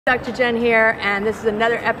Dr. Jen here, and this is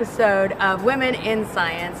another episode of Women in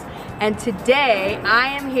Science. And today I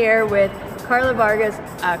am here with Karla Vargas,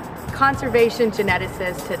 a conservation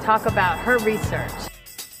geneticist, to talk about her research.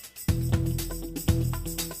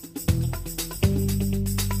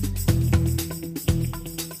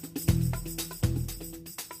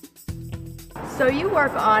 So you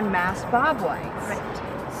work on masked bobwhites.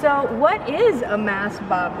 Right. So what is a masked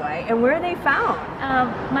bobwhite and where are they found?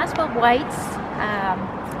 Masked bobwhites,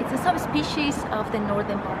 it's a subspecies of the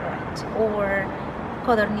northern bobwhite, or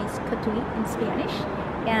Codornis catui in Spanish.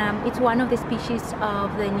 It's one of the species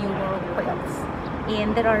of the New World quails.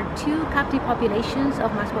 And there are two captive populations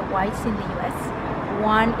of masked bobwhites in the US.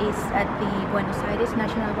 One is at the Buenos Aires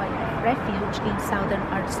National Wildlife Refuge in southern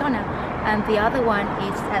Arizona, and the other one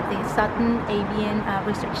is at the Sutton Avian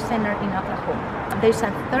Research Center in Oklahoma. There's a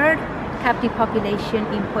third captive population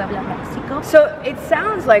in Puebla, Mexico. So it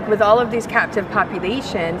sounds like with all of these captive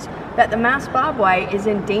populations that the masked bobwhite is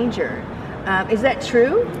endangered. Is that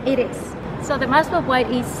true? It is. So the masked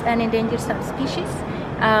bobwhite is an endangered subspecies.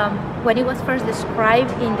 When it was first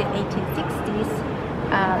described in the 1860s,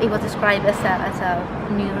 it was described as a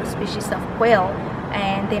new species of quail,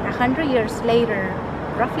 and then 100 years later,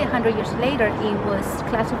 roughly 100 years later, it was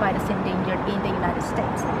classified as endangered in the United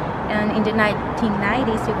States. And in the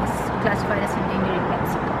 1990s, it was classified as endangered in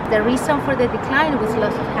Mexico. The reason for the decline was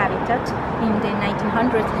loss of habitat. In the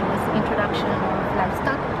 1900s, it was the introduction of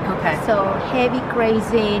livestock. Okay. So heavy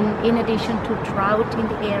grazing, in addition to drought in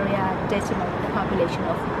the area, decimated the population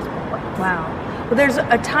of masked bobwhites. Wow. Well, there's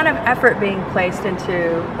a ton of effort being placed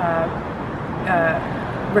into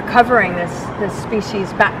recovering this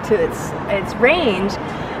species back to its range.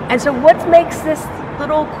 And so what makes this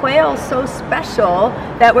little quail so special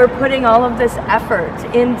that we're putting all of this effort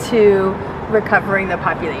into recovering the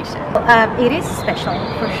population? It is special,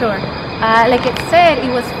 for sure. Like it said,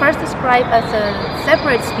 it was first described as a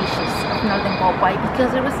separate species of northern bobwhite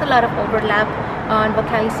because there was a lot of overlap on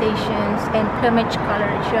vocalizations and plumage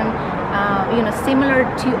coloration, similar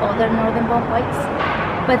to other northern bobwhites.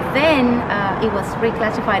 But then it was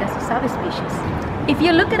reclassified as a subspecies. If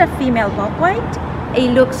you look at a female bobwhite,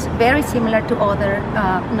 it looks very similar to other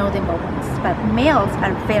northern bobwhites, but males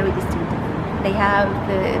are very distinctive. They have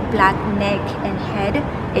the black neck and head.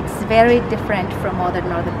 It's very different from other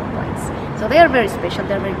northern bobwhites. So they are very special,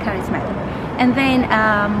 they're very charismatic. And then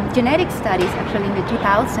genetic studies actually in the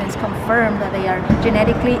 2000s confirmed that they are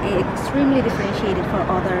genetically extremely differentiated from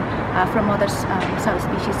other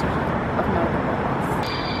subspecies of northern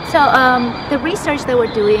bobwhites. So the research that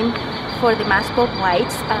we're doing for the masked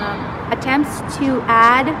bobwhites attempts to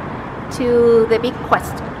add to the big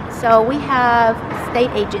question. So we have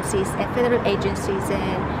state agencies and federal agencies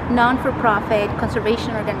and non-for-profit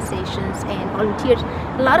conservation organizations and volunteers,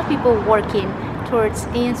 a lot of people working towards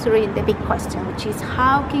answering the big question, which is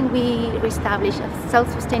how can we reestablish a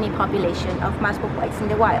self-sustaining population of masked bobwhites in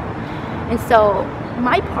the wild? And so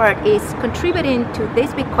my part is contributing to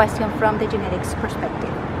this big question from the genetics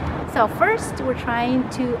perspective. So first, we're trying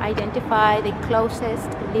to identify the closest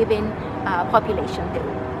living population.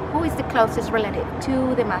 Who is the closest relative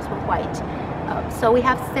to the masked bobwhite? So we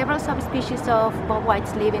have several subspecies of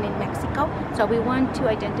bobwhites living in Mexico, so we want to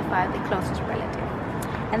identify the closest relative.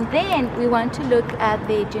 And then we want to look at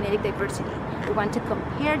the genetic diversity. We want to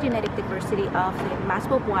compare genetic diversity of the masked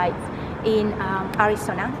bobwhites in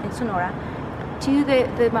Arizona and Sonora to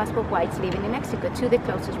the masked bobwhites living in Mexico, to the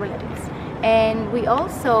closest relatives. And we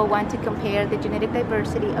also want to compare the genetic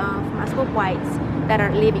diversity of masked bobwhites that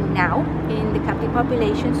are living now in the captive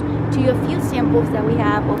populations to a few samples that we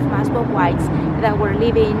have of masked bobwhites that were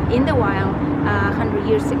living in the wild 100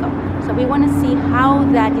 years ago. So we want to see how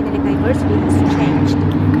that genetic diversity has changed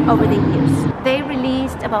over the years. They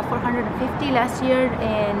released about 450 last year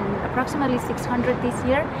and approximately 600 this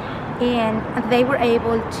year, and they were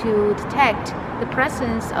able to detect the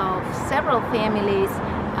presence of several families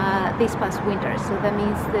this past winter. So that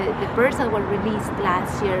means the birds that were released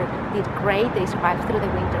last year did great. They survived through the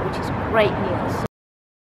winter, which is great news.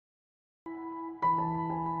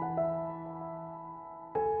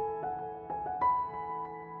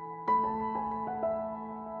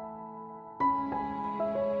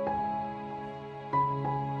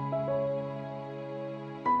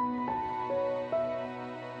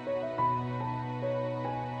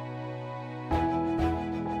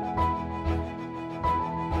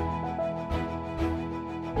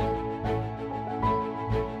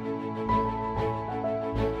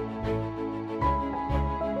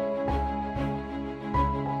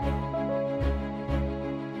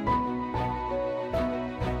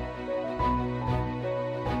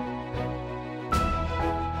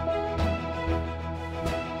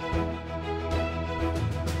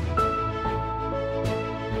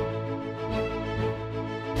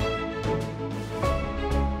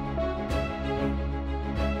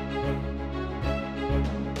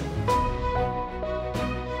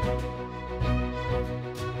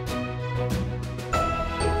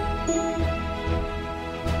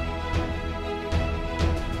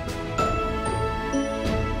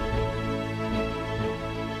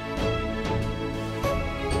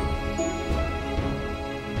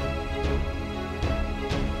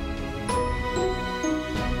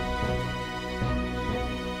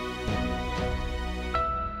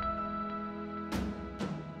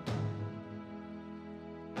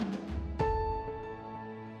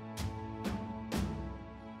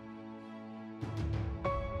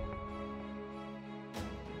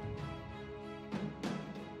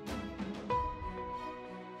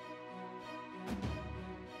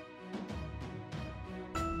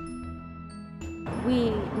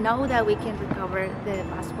 we know that we can recover the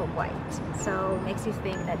vast bobwhite. So it makes you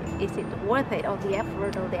think that is it worth it, all the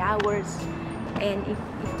effort, all the hours, and it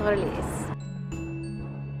totally is.